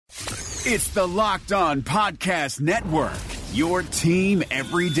It's the Locked On Podcast Network, your team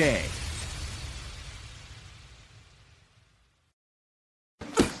every day.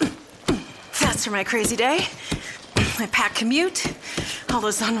 That's for my crazy day. My packed commute, all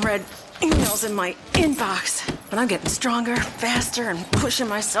those unread emails in my inbox. But I'm getting stronger, faster, and pushing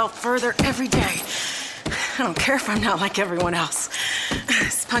myself further every day. I don't care if I'm not like everyone else.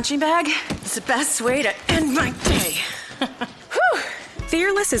 This punching bag is the best way to end my day. Whew.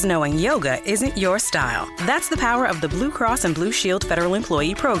 Fearless is knowing yoga isn't your style. That's the power of the Blue Cross and Blue Shield Federal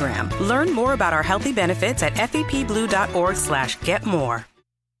Employee Program. Learn more about our healthy benefits at fepblue.org/getmore.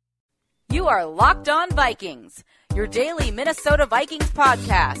 You are Locked On Vikings, your daily Minnesota Vikings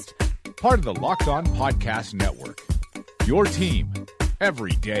podcast. Part of the Locked On Podcast Network, your team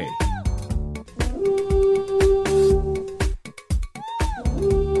every day.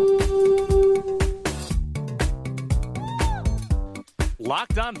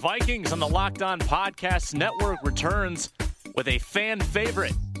 Locked On Vikings on the Locked On Podcast Network returns with a fan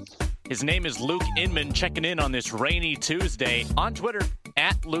favorite. His name is Luke Inman, checking in on this rainy Tuesday on Twitter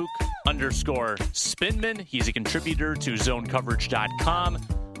at Luke_Spinman. He's a contributor to zonecoverage.com,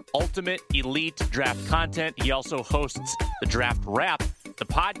 Ultimate Elite Draft Content. He also hosts the Draft Wrap, the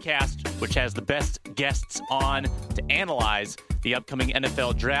podcast, which has the best guests on to analyze the upcoming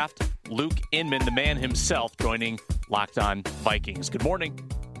NFL Draft. Luke Inman, the man himself, joining Locked On Vikings. Good morning.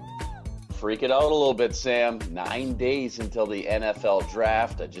 Freak it out a little bit, Sam. 9 days until the NFL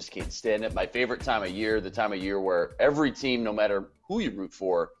Draft. I just can't stand it. My favorite time of year, the time of year where every team, no matter who you root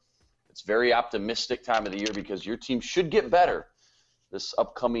for, it's very optimistic time of the year because your team should get better this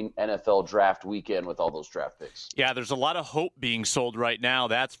upcoming NFL Draft weekend with all those draft picks. Yeah, there's a lot of hope being sold right now,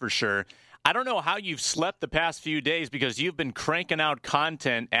 that's for sure. I don't know how you've slept the past few days because you've been cranking out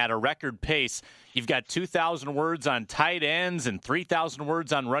content at a record pace. You've got 2,000 words on tight ends and 3,000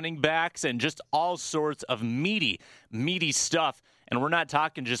 words on running backs and just all sorts of meaty stuff. And we're not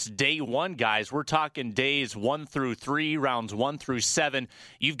talking just day one, guys. We're talking days 1 through 3, rounds 1 through 7.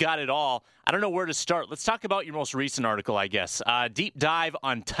 You've got it all. I don't know where to start. Let's talk about your most recent article, I guess. Deep dive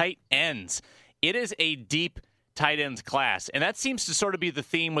on tight ends. It is a deep tight ends class, and that seems to sort of be the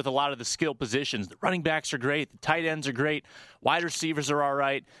theme with a lot of the skill positions. The running backs are great, the tight ends are great, wide receivers are all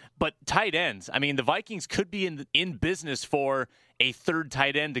right, but tight ends, I mean, the Vikings could be in business for a third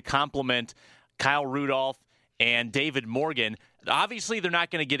tight end to complement Kyle Rudolph and David Morgan. Obviously, they're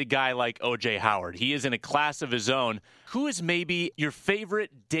not going to get a guy like O.J. Howard. He is in a class of his own. Who is maybe your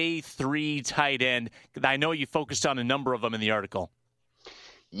favorite day 3 tight end? I know you focused on a number of them in the article.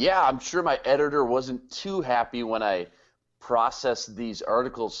 Yeah, I'm sure my editor wasn't too happy when I processed these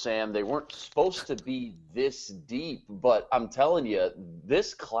articles, Sam. They weren't supposed to be this deep, but I'm telling you,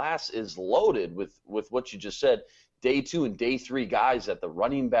 this class is loaded with what you just said. Day 2 and day 3 guys at the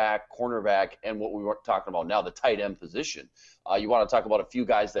running back, cornerback, and what we were talking about now, the tight end position. You want to talk about a few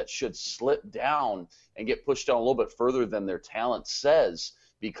guys that should slip down and get pushed down a little bit further than their talent says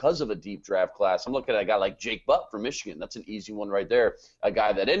because of a deep draft class. I'm looking at a guy like Jake Butt from Michigan. That's an easy one right there. A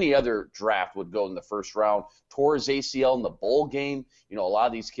guy that any other draft would go in the first round. Tore his ACL in the bowl game. You know, a lot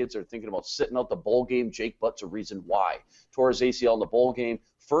of these kids are thinking about sitting out the bowl game. Jake Butt's a reason why. Tore his ACL in the bowl game.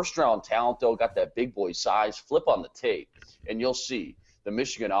 First round talent, though, got that big boy size. Flip on the tape, and you'll see the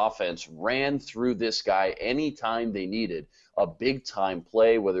Michigan offense ran through this guy anytime they needed a big-time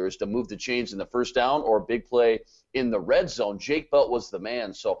play, whether it's to move the chains in the first down or a big play in the red zone. Jake Butt was the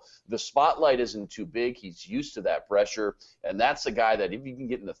man. So the spotlight isn't too big. He's used to that pressure, and that's a guy that if you can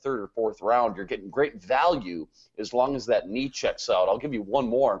get in the 3rd or 4th round, you're getting great value as long as that knee checks out. I'll give you one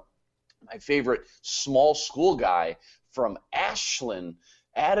more. My favorite small school guy from Ashland,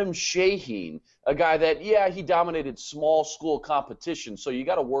 Adam Shaheen, a guy that, yeah, he dominated small school competition, so you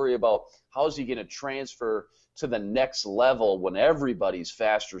got to worry about how is he going to transfer to the next level when everybody's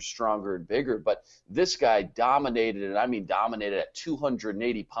faster, stronger, and bigger. But this guy dominated, and I mean dominated at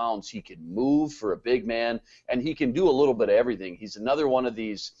 280 pounds. He can move for a big man, and he can do a little bit of everything. He's another one of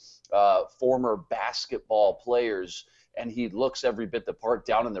these former basketball players, and he looks every bit the part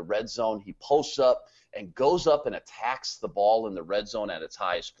down in the red zone. He posts up and goes up and attacks the ball in the red zone at its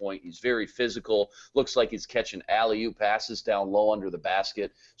highest point. He's very physical. Looks like he's catching alley-oop passes down low under the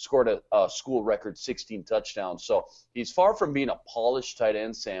basket. Scored a school record 16 touchdowns. So he's far from being a polished tight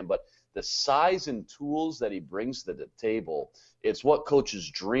end, Sam, but the size and tools that he brings to the table, it's what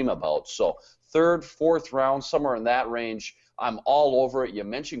coaches dream about. So 3rd, 4th round, somewhere in that range, I'm all over it. You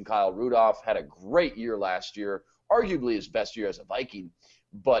mentioned Kyle Rudolph, had a great year last year, arguably his best year as a Viking.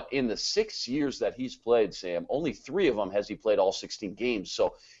 But in the 6 years that he's played, Sam, only 3 of them has he played all 16 games.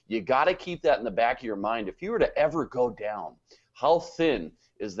 So you got to keep that in the back of your mind. If you were to ever go down, how thin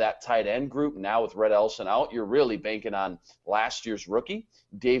is that tight end group. Now with Red Ellison out, you're really banking on last year's rookie,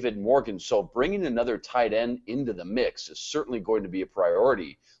 David Morgan. So bringing another tight end into the mix is certainly going to be a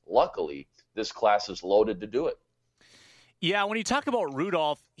priority. Luckily, this class is loaded to do it. Yeah, when you talk about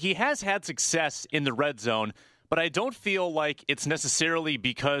Rudolph, he has had success in the red zone, but I don't feel like it's necessarily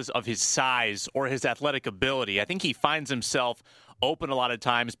because of his size or his athletic ability. I think he finds himself open a lot of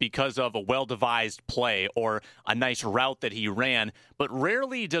times because of a well-devised play or a nice route that he ran, but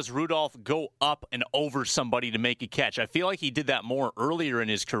rarely does Rudolph go up and over somebody to make a catch. I feel like he did that more earlier in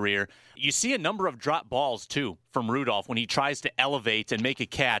his career. You see a number of drop balls, too, from Rudolph when he tries to elevate and make a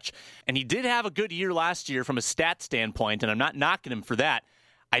catch, and he did have a good year last year from a stat standpoint, and I'm not knocking him for that.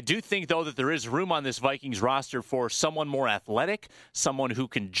 I do think, though, that there is room on this Vikings roster for someone more athletic, someone who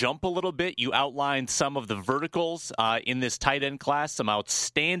can jump a little bit. You outlined some of the verticals in this tight end class, some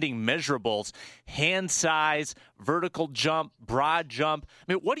outstanding measurables, hand size, vertical jump, broad jump.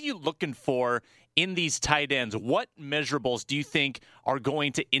 I mean, what are you looking for in these tight ends? What measurables do you think are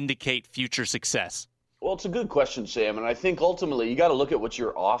going to indicate future success? Well, it's a good question, Sam, and I think ultimately you got to look at what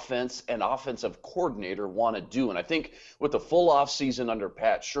your offense and offensive coordinator want to do. And I think with the full offseason under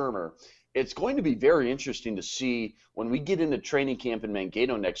Pat Shurmur, it's going to be very interesting to see when we get into training camp in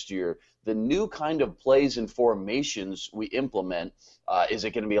Mankato next year, the new kind of plays and formations we implement. Is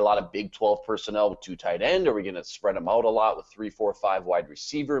it going to be a lot of Big 12 personnel with 2 tight end? Are we going to spread them out a lot with 3, 4, 5 wide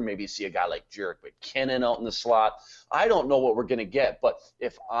receiver? Maybe see a guy like Jerick McKinnon out in the slot. I don't know what we're going to get, but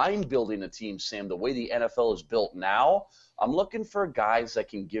if I'm building a team, Sam, the way the NFL is built now, I'm looking for guys that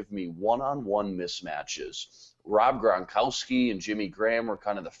can give me one-on-one mismatches. Rob Gronkowski and Jimmy Graham were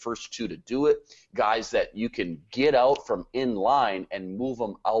kind of the first 2 to do it. Guys that you can get out from in line and move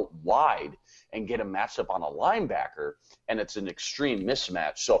them out wide and get a matchup on a linebacker, and it's an extreme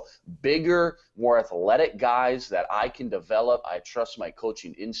mismatch. So bigger, more athletic guys that I can develop. I trust my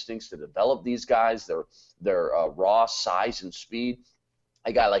coaching instincts to develop these guys. Their raw size and speed.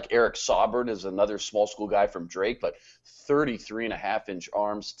 A guy like Eric Saubert is another small school guy from Drake, but 33.5-inch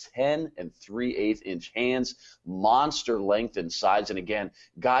arms, 10 3/8 inch hands, monster length and size. And again,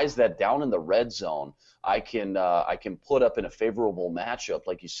 guys that down in the red zone, I can put up in a favorable matchup,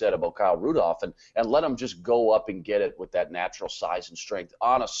 like you said about Kyle Rudolph, and let him just go up and get it with that natural size and strength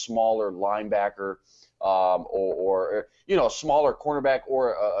on a smaller linebacker. Or a smaller cornerback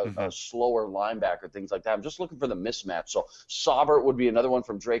or a slower linebacker, things like that. I'm just looking for the mismatch. So Saubert would be another one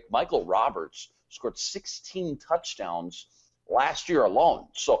from Drake. Michael Roberts scored 16 touchdowns last year alone.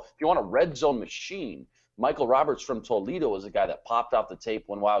 So if you want a red zone machine, Michael Roberts from Toledo is a guy that popped off the tape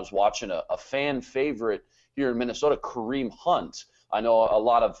when I was watching a fan favorite here in Minnesota, Kareem Hunt. I know a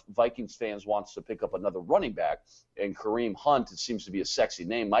lot of Vikings fans wants to pick up another running back, and Kareem Hunt, it seems to be a sexy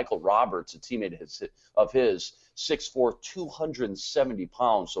name. Michael Roberts, a teammate of his, 6'4", 270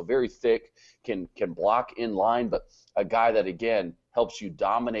 pounds, so very thick, can block in line, but a guy that, again, helps you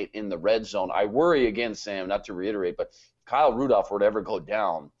dominate in the red zone. I worry, again, Sam, not to reiterate, but Kyle Rudolph were to ever go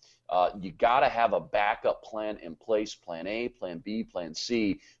down, you got to have a backup plan in place, plan A, plan B, plan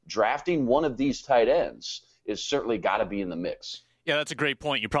C. Drafting one of these tight ends is certainly got to be in the mix. Yeah, that's a great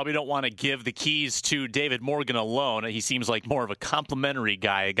point. You probably don't want to give the keys to David Morgan alone. He seems like more of a complimentary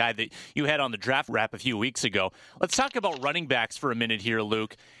guy, a guy that you had on the draft wrap a few weeks ago. Let's talk about running backs for a minute here,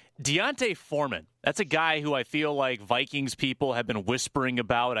 Luke. D'Onta Foreman, that's a guy who I feel like Vikings people have been whispering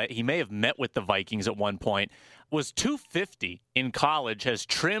about. He may have met with the Vikings at one point. Was 250 in college, has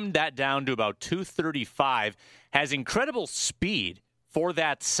trimmed that down to about 235, has incredible speed for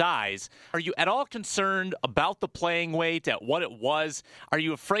that size. Are you at all concerned about the playing weight, at what it was? Are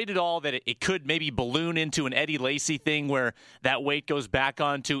you afraid at all that it could maybe balloon into an Eddie Lacy thing where that weight goes back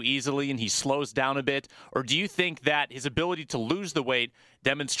on too easily and he slows down a bit? Or do you think that his ability to lose the weight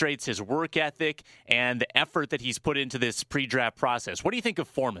demonstrates his work ethic and the effort that he's put into this pre-draft process? What do you think of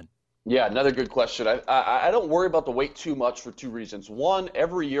Foreman? Yeah, another good question. I don't worry about the weight too much for 2 reasons. One,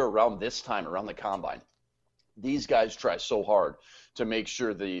 every year around this time, around the combine, these guys try so hard to make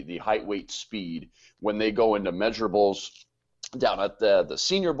sure the height, weight, speed, when they go into measurables down at the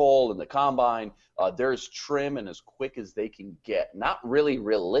Senior Bowl and the Combine, they're as trim and as quick as they can get. Not really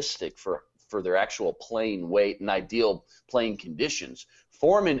realistic for their actual playing weight and ideal playing conditions.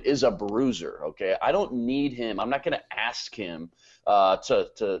 Foreman is a bruiser, okay? I don't need him. I'm not going to ask him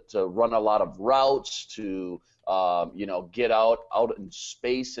to run a lot of routes, to get out in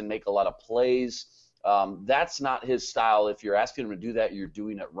space and make a lot of plays. That's not his style. If you're asking him to do that, you're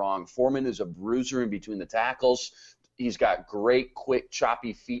doing it wrong. Foreman is a bruiser in between the tackles. He's got great, quick,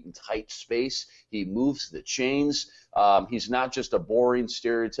 choppy feet in tight space. He moves the chains. He's not just a boring,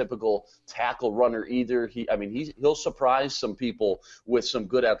 stereotypical tackle runner either. He'll surprise some people with some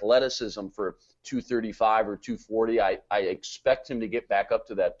good athleticism for 235 or 240. I expect him to get back up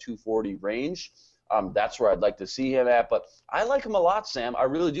to that 240 range. That's where I'd like to see him at. But I like him a lot, Sam. I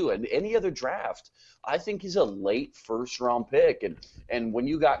really do. And any other draft, I think he's a late first-round pick. And when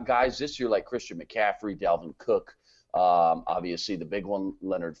you got guys this year like Christian McCaffrey, Dalvin Cook, obviously the big one,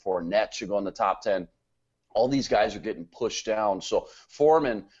 Leonard Fournette should go in the top 10. All these guys are getting pushed down. So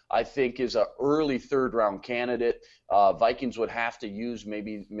Foreman, I think, is an early third-round candidate. Vikings would have to use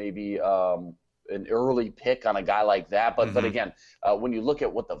maybe an early pick on a guy like that. But again, when you look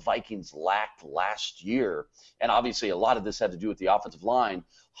at what the Vikings lacked last year, and obviously a lot of this had to do with the offensive line,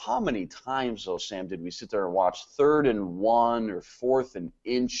 how many times, though, Sam, did we sit there and watch 3rd and 1 or 4th and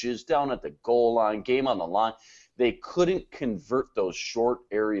inches down at the goal line, game on the line? They couldn't convert those short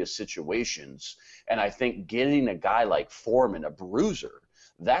area situations. And I think getting a guy like Foreman, a bruiser,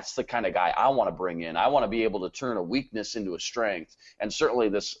 that's the kind of guy I want to bring in. I want to be able to turn a weakness into a strength. And certainly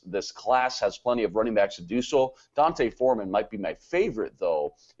this class has plenty of running backs to do so. Dante Foreman might be my favorite,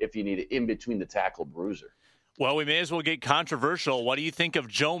 though, if you need an in-between-the-tackle bruiser. Well, we may as well get controversial. What do you think of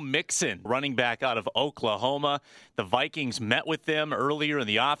Joe Mixon, running back out of Oklahoma? The Vikings met with them earlier in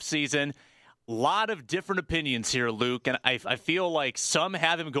the offseason. A lot of different opinions here, Luke, and I feel like some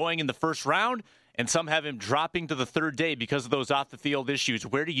have him going in the first round and some have him dropping to the 3rd day because of those off-the-field issues.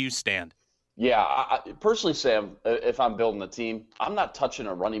 Where do you stand? Yeah, personally, Sam, if I'm building a team, I'm not touching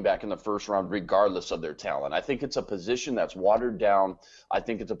a running back in the first round regardless of their talent. I think it's a position that's watered down. I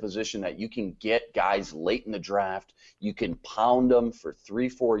think it's a position that you can get guys late in the draft. You can pound them for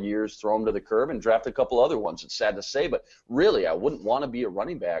 3-4 years, throw them to the curb, and draft a couple other ones. It's sad to say, but really, I wouldn't want to be a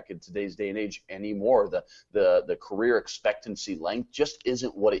running back in today's day and age anymore. The career expectancy length just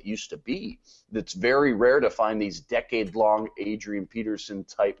isn't what it used to be. It's very rare to find these decade-long Adrian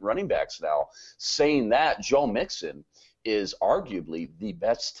Peterson-type running backs now. Saying that, Joe Mixon is arguably the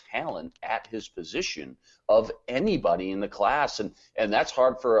best talent at his position of anybody in the class, and that's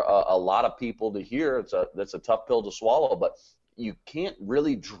hard for a lot of people to hear. That's a tough pill to swallow, but you can't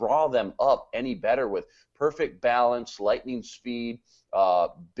really draw them up any better with perfect balance, lightning speed,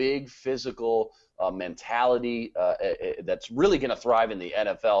 big physical mentality that's really going to thrive in the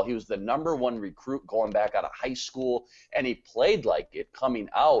NFL. He was the #1 recruit going back out of high school, and he played like it coming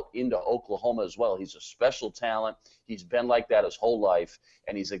out into Oklahoma as well. He's a special talent. He's been like that his whole life,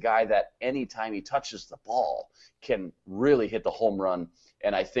 and he's a guy that anytime he touches the ball can really hit the home run,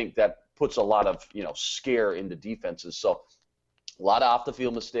 and I think that puts a lot of scare into defenses. So a lot of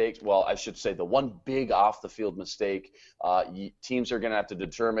off-the-field mistakes. Well, I should say the one big off-the-field mistake, teams are going to have to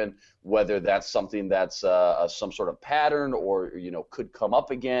determine whether that's something that's some sort of pattern or, could come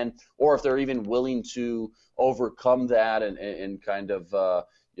up again, or if they're even willing to overcome that and kind of,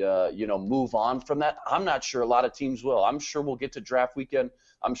 move on from that. I'm not sure a lot of teams will. I'm sure we'll get to draft weekend.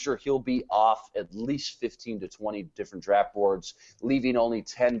 I'm sure he'll be off at least 15 to 20 different draft boards, leaving only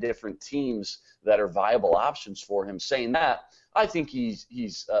 10 different teams that are viable options for him. Saying that, I think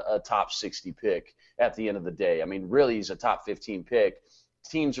he's a top 60 pick at the end of the day. I mean, really, he's a top 15 pick.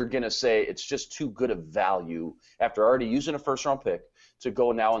 Teams are going to say it's just too good of value after already using a first-round pick to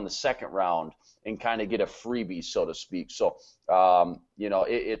go now in the 2nd round and kind of get a freebie, so to speak. So,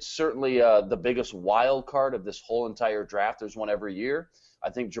 it's certainly the biggest wild card of this whole entire draft. There's one every year. I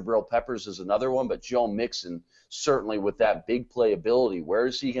think Jabril Peppers is another one, but Joe Mixon, certainly with that big playability, where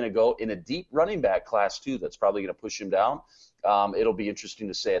is he going to go in a deep running back class, too, that's probably going to push him down? It'll be interesting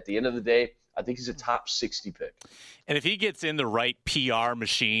to say. At the end of the day, I think he's a top 60 pick. And if he gets in the right PR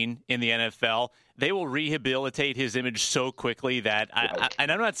machine in the NFL, they will rehabilitate his image so quickly that,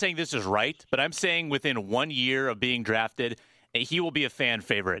 and I'm not saying this is right, but I'm saying within 1 year of being drafted, he will be a fan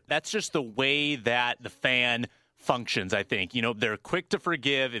favorite. That's just the way that the fan functions, I think. They're quick to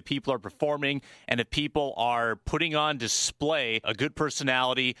forgive if people are performing and if people are putting on display a good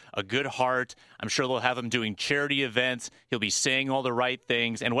personality, a good heart. I'm sure they'll have him doing charity events. He'll be saying all the right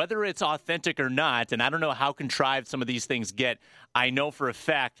things. And whether it's authentic or not, and I don't know how contrived some of these things get, I know for a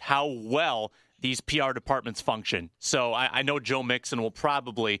fact how well these PR departments function. So I know Joe Mixon will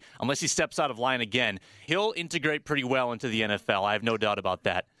probably, unless he steps out of line again, he'll integrate pretty well into the NFL. I have no doubt about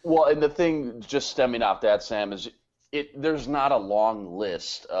that. Well, and the thing just stemming off that, Sam, is there's not a long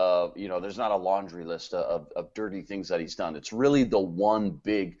list of, there's not a laundry list of dirty things that he's done. It's really the one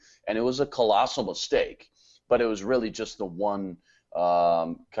big, and it was a colossal mistake, but it was really just the one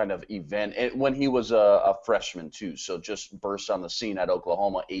kind of event. When he was a freshman, too, so just burst on the scene at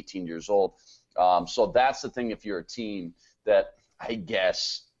Oklahoma, 18 years old. So that's the thing if you're a team that I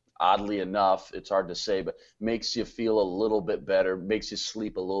guess, oddly enough, it's hard to say, but makes you feel a little bit better, makes you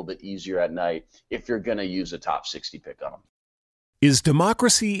sleep a little bit easier at night if you're going to use a top 60 pick on them. Is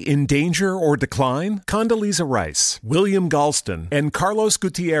democracy in danger or decline? Condoleezza Rice, William Galston, and Carlos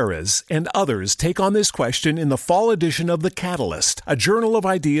Gutierrez and others take on this question in the fall edition of The Catalyst, a journal of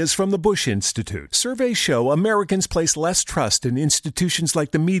ideas from the Bush Institute. Surveys show Americans place less trust in institutions like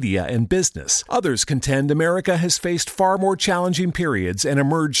the media and business. Others contend America has faced far more challenging periods and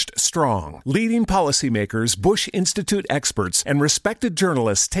emerged strong. Leading policymakers, Bush Institute experts, and respected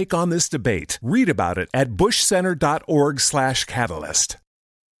journalists take on this debate. Read about it at bushcenter.org/catalyst.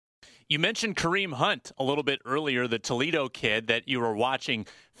 You mentioned Kareem Hunt a little bit earlier, the Toledo kid that you were watching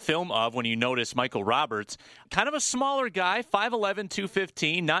film of when you noticed Michael Roberts. Kind of a smaller guy, 5'11",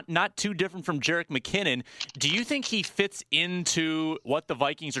 215, not too different from Jerick McKinnon. Do you think he fits into what the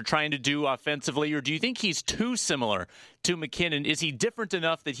Vikings are trying to do offensively, or do you think he's too similar to McKinnon? Is he different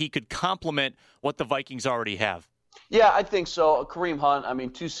enough that he could complement what the Vikings already have? Yeah, I think so. Kareem Hunt,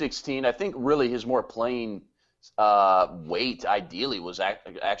 216. I think really his more playing weight ideally was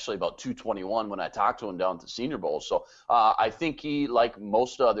actually about 221 when I talked to him down at the Senior Bowl. So I think he, like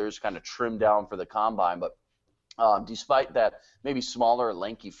most others, kind of trimmed down for the combine. But despite that maybe smaller,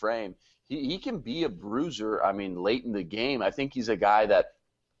 lanky frame, he can be a bruiser. Late in the game, I think he's a guy that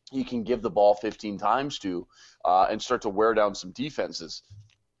you can give the ball 15 times to and start to wear down some defenses.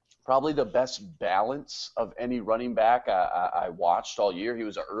 Probably the best balance of any running back I watched all year. He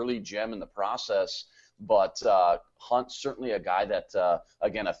was an early gem in the process. But Hunt's certainly a guy that,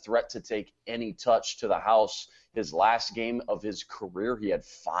 again, a threat to take any touch to the house. His last game of his career, he had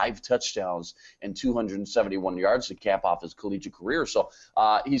 5 touchdowns and 271 yards to cap off his collegiate career. So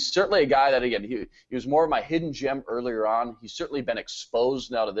he's certainly a guy that, again, he was more of my hidden gem earlier on. He's certainly been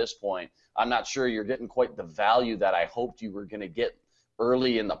exposed now to this point. I'm not sure you're getting quite the value that I hoped you were going to get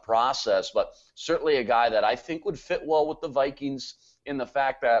early in the process, but certainly a guy that I think would fit well with the Vikings in the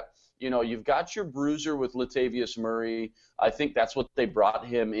fact that, you've got your bruiser with Latavius Murray. I think that's what they brought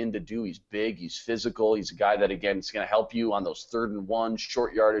him in to do. He's big, he's physical. He's a guy that, again, is going to help you on those 3rd and 1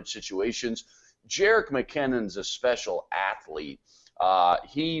 short yardage situations. Jerick McKinnon's a special athlete.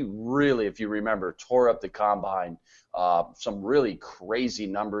 He really, if you remember, tore up the combine. Some really crazy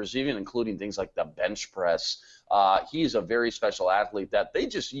numbers, even including things like the bench press. He's a very special athlete that they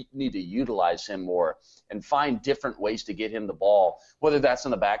just need to utilize him more and find different ways to get him the ball, whether that's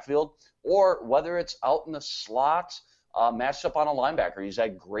in the backfield or whether it's out in the slot, matched up on a linebacker. He's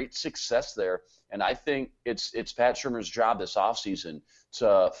had great success there, and I think it's Pat Shurmur's job this offseason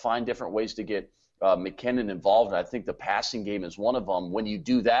to find different ways to get McKinnon involved, and I think the passing game is one of them. When you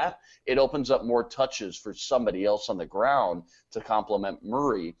do that, it opens up more touches for somebody else on the ground to complement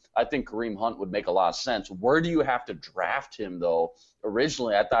Murray. I think Kareem Hunt would make a lot of sense. Where do you have to draft him, though?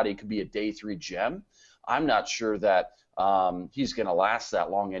 Originally, I thought he could be a day 3 gem. I'm not sure that he's going to last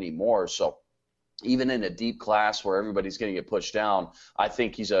that long anymore. So even in a deep class where everybody's going to get pushed down, I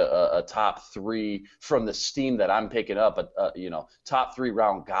think he's a top 3 from the steam that I'm picking up, top 3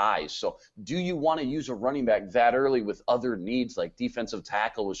 round guy. So do you want to use a running back that early with other needs like defensive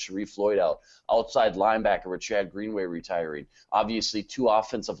tackle with Sharif Floyd out, outside linebacker with Chad Greenway retiring? Obviously, 2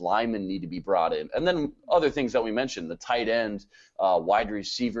 offensive linemen need to be brought in. And then other things that we mentioned, the tight end, wide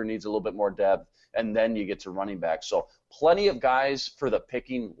receiver needs a little bit more depth, and then you get to running back. So plenty of guys for the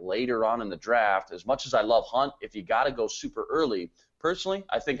picking later on in the draft. As much as I love Hunt, if you got to go super early, personally,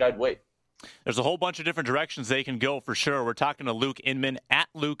 I think I'd wait. There's a whole bunch of different directions they can go for sure. We're talking to Luke Inman at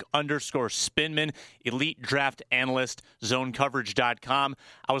Luke_Spinman, elite draft analyst, zonecoverage.com.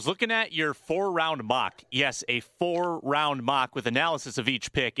 I was looking at your 4-round mock. Yes, a 4-round mock with analysis of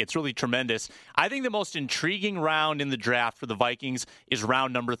each pick. It's really tremendous. I think the most intriguing round in the draft for the Vikings is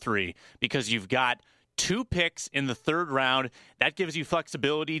round number 3 because you've got 2 picks in the 3rd round. That gives you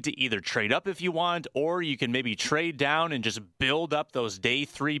flexibility to either trade up if you want, or you can maybe trade down and just build up those day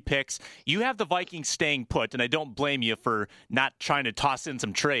 3 picks. You have the Vikings staying put, and I don't blame you for not trying to toss in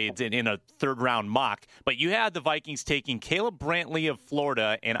some trades in a 3rd round mock, but you had the Vikings taking Caleb Brantley of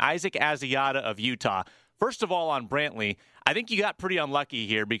Florida and Isaac Asiata of Utah. First of all, on Brantley, I think you got pretty unlucky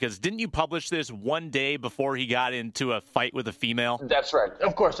here because didn't you publish this one day before he got into a fight with a female? That's right.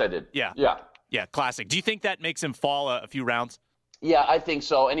 Of course I did. Yeah, classic. Do you think that makes him fall a few rounds? Yeah, I think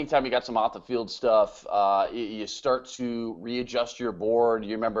so. Anytime you got some off-the-field stuff, you start to readjust your board.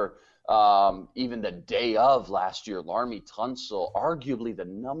 You remember even the day of last year, Laremy Tunsil, arguably the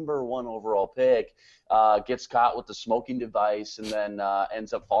number 1 overall pick, gets caught with the smoking device and then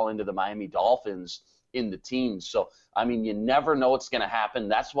ends up falling to the Miami Dolphins. in the teens. So, I mean, you never know what's going to happen.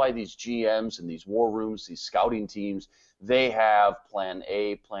 That's why these GMs and these war rooms, these scouting teams, they have plan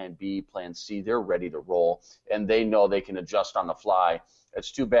A, plan B, plan C. They're ready to roll, and they know they can adjust on the fly.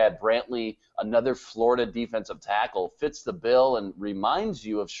 It's too bad Brantley, another Florida defensive tackle, fits the bill and reminds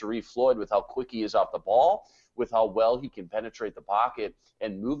you of Sharif Floyd with how quick he is off the ball, with how well he can penetrate the pocket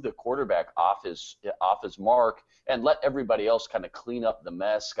and move the quarterback off his mark and let everybody else kind of clean up the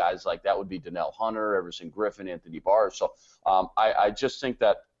mess. Guys like that would be Donnell Hunter, Everson Griffin, Anthony Barr. So I just think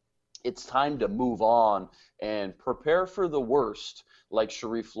that it's time to move on and prepare for the worst, like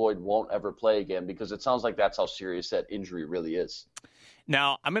Sharif Floyd won't ever play again, because it sounds like that's how serious that injury really is.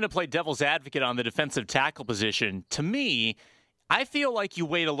 Now, I'm going to play devil's advocate on the defensive tackle position. To me, I feel like you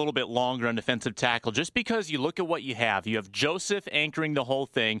wait a little bit longer on defensive tackle just because you look at what you have. You have Joseph anchoring the whole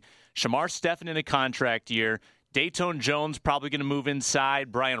thing, Shamar Stephen in a contract year, Dayton Jones probably going to move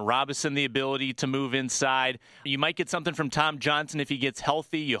inside, Brian Robinson the ability to move inside. You might get something from Tom Johnson if he gets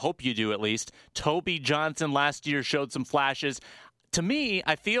healthy. You hope you do at least. Toby Johnson last year showed some flashes. To me,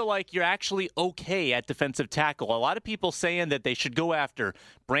 I feel like you're actually okay at defensive tackle. A lot of people saying that they should go after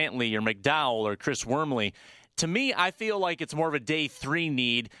Brantley or McDowell or Chris Wormley. To me, I feel like it's more of a day 3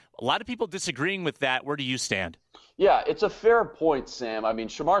 need. A lot of people disagreeing with that. Where do you stand? Yeah, it's a fair point, Sam. I mean,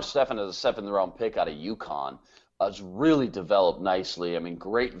 Shamar Stephen is a 7th-round pick out of UConn. Has really developed nicely. I mean,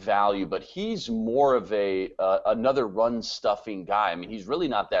 great value, but he's more of another run-stuffing guy. I mean, he's really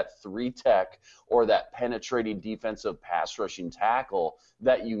not that 3-tech or that penetrating defensive pass-rushing tackle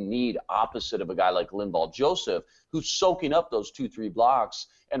that you need opposite of a guy like Linval Joseph, who's soaking up those 2-3 blocks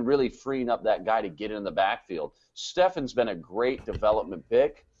and really freeing up that guy to get in the backfield. Stephen's been a great development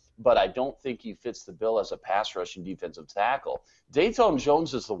pick, but I don't think he fits the bill as a pass-rushing defensive tackle. Dayton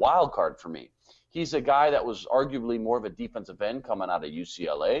Jones is the wild card for me. He's a guy that was arguably more of a defensive end coming out of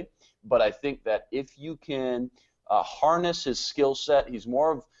UCLA, but I think that if you can harness his skill set, he's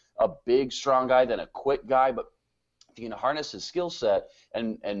more of a big, strong guy than a quick guy, but if you can harness his skill set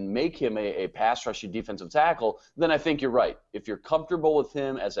and make him a pass rushing defensive tackle, then I think you're right. If you're comfortable with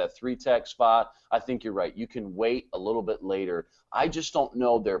him as a 3-tech spot, I think you're right. You can wait a little bit later. I just don't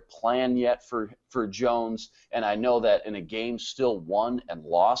know their plan yet for Jones, and I know that in a game still won and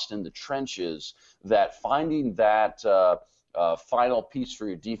lost in the trenches, that finding that final piece for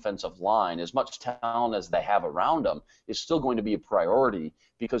your defensive line, as much talent as they have around them, is still going to be a priority,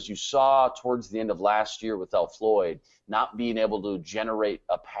 because you saw towards the end of last year without Floyd not being able to generate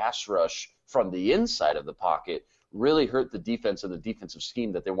a pass rush from the inside of the pocket really hurt the defense and the defensive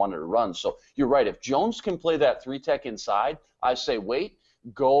scheme that they wanted to run. So you're right. If Jones can play that 3-tech inside, I say wait,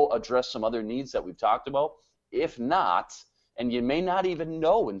 go address some other needs that we've talked about. If not, and you may not even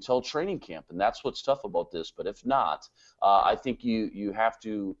know until training camp, and that's what's tough about this, but if not, I think you have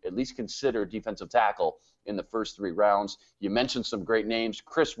to at least consider defensive tackle in the first 3 rounds. You mentioned some great names: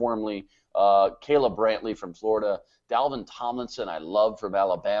 Chris Wormley, Caleb Brantley from Florida, Dalvin Tomlinson I love from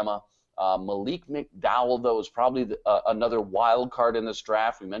Alabama. Malik McDowell, though, is probably another wild card in this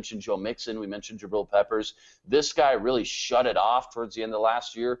draft. We mentioned Joe Mixon. We mentioned Jabril Peppers. This guy really shut it off towards the end of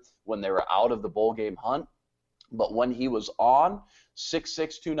last year when they were out of the bowl game hunt. But when he was on,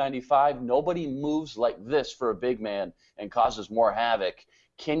 6'6", 295, nobody moves like this for a big man and causes more havoc.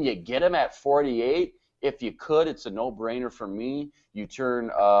 Can you get him at 48? If you could, it's a no-brainer for me. You turn,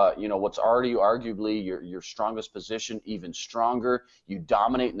 what's already arguably your strongest position even stronger. You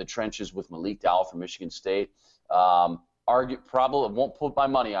dominate in the trenches with Malik Dowell from Michigan State. Probably won't put my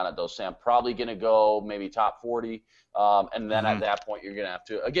money on it though, Sam. Probably going to go maybe top 40, and then at that point you're going to have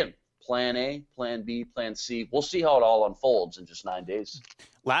to again. Plan A, Plan B, Plan C. We'll see how it all unfolds in just 9 days.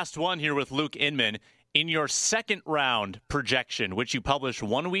 Last one here with Luke Inman. In your 2nd round projection, which you published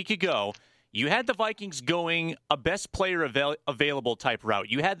 1 week ago, you had the Vikings going a best player available type route.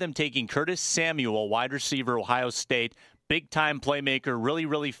 You had them taking Curtis Samuel, wide receiver, Ohio State, big-time playmaker, really,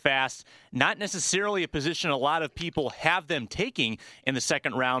 really fast. Not necessarily a position a lot of people have them taking in the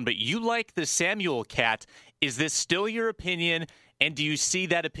 2nd round, but you like the Samuel cat. Is this still your opinion? And do you see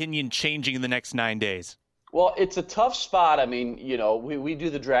that opinion changing in the next 9 days? Well, it's a tough spot. I mean, we do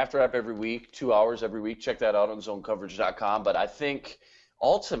the draft wrap every week, 2 hours every week. Check that out on zonecoverage.com. But I think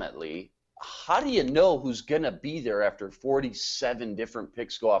ultimately, how do you know who's going to be there after 47 different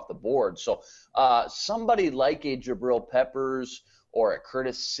picks go off the board? So somebody like a Jabril Peppers or a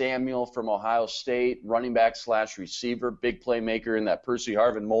Curtis Samuel from Ohio State, running back / receiver, big playmaker in that Percy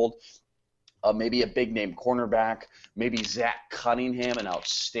Harvin mold, maybe a big-name cornerback, maybe Zach Cunningham, an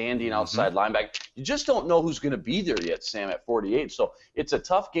outstanding outside linebacker. You just don't know who's going to be there yet, Sam, at 48. So it's a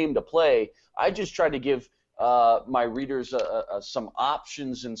tough game to play. I just try to give my readers some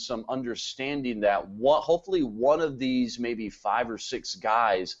options and some understanding that hopefully one of these maybe 5 or 6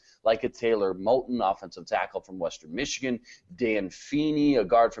 guys, like a Taylor Moton, offensive tackle from Western Michigan, Dan Feeney, a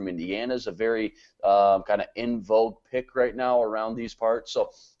guard from Indiana, is a very kind of in vogue pick right now around these parts.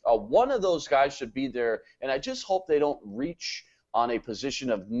 So one of those guys should be there, and I just hope they don't reach on a position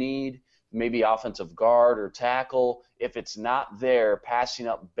of need, maybe offensive guard or tackle, if it's not there, passing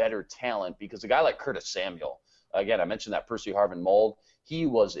up better talent. Because a guy like Curtis Samuel, again, I mentioned that Percy Harvin mold, he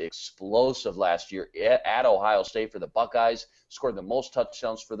was explosive last year at Ohio State for the Buckeyes, scored the most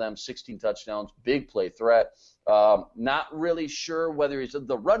touchdowns for them, 16 touchdowns, big play threat. Not really sure whether he's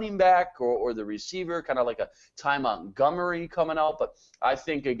the running back or the receiver, kind of like a Ty Montgomery coming out, but I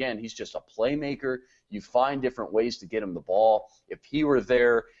think, again, he's just a playmaker. You find different ways to get him the ball. If he were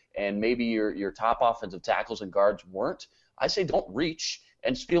there and maybe your top offensive tackles and guards weren't, I say don't reach,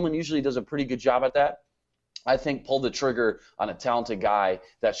 and Spielman usually does a pretty good job at that. I think pull the trigger on a talented guy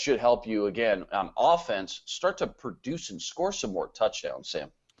that should help you, again, on offense, start to produce and score some more touchdowns,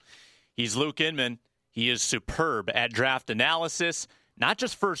 Sam. He's Luke Inman. He is superb at draft analysis, not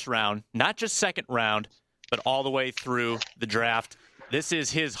just first round, not just second round, but all the way through the draft. This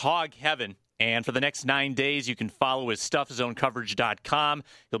is his hog heaven. And for the next 9 days, you can follow his stuff, zonecoverage.com.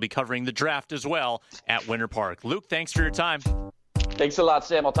 He'll be covering the draft as well at Winter Park. Luke, thanks for your time. Thanks a lot,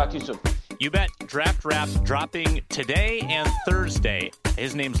 Sam. I'll talk to you soon. You bet. Draft Wrap dropping today and Thursday.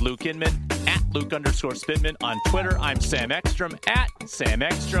 His name's Luke Inman, at Luke_Spinman on Twitter. I'm Sam Ekstrom, at Sam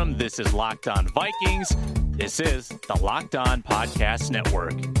Ekstrom. This is Locked On Vikings. This is the Locked On Podcast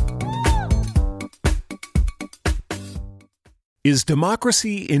Network. Is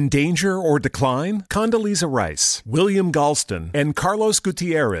democracy in danger or decline? Condoleezza Rice, William Galston, and Carlos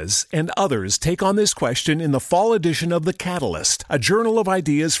Gutierrez and others take on this question in the fall edition of The Catalyst, a journal of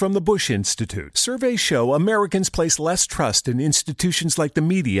ideas from the Bush Institute. Surveys show Americans place less trust in institutions like the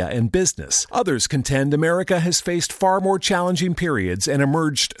media and business. Others contend America has faced far more challenging periods and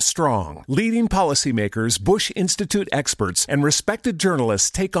emerged strong. Leading policymakers, Bush Institute experts, and respected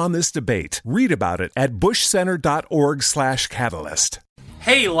journalists take on this debate. Read about it at bushcenter.org/catalyst.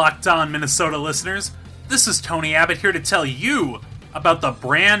 Hey, Locked On Minnesota listeners. This is Tony Abbott here to tell you about the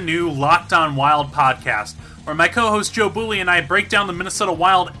brand new Locked On Wild podcast, where my co-host Joe Booley and I break down the Minnesota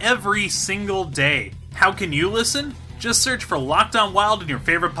Wild every single day. How can you listen? Just search for Locked On Wild in your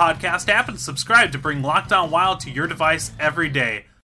favorite podcast app and subscribe to bring Locked On Wild to your device every day.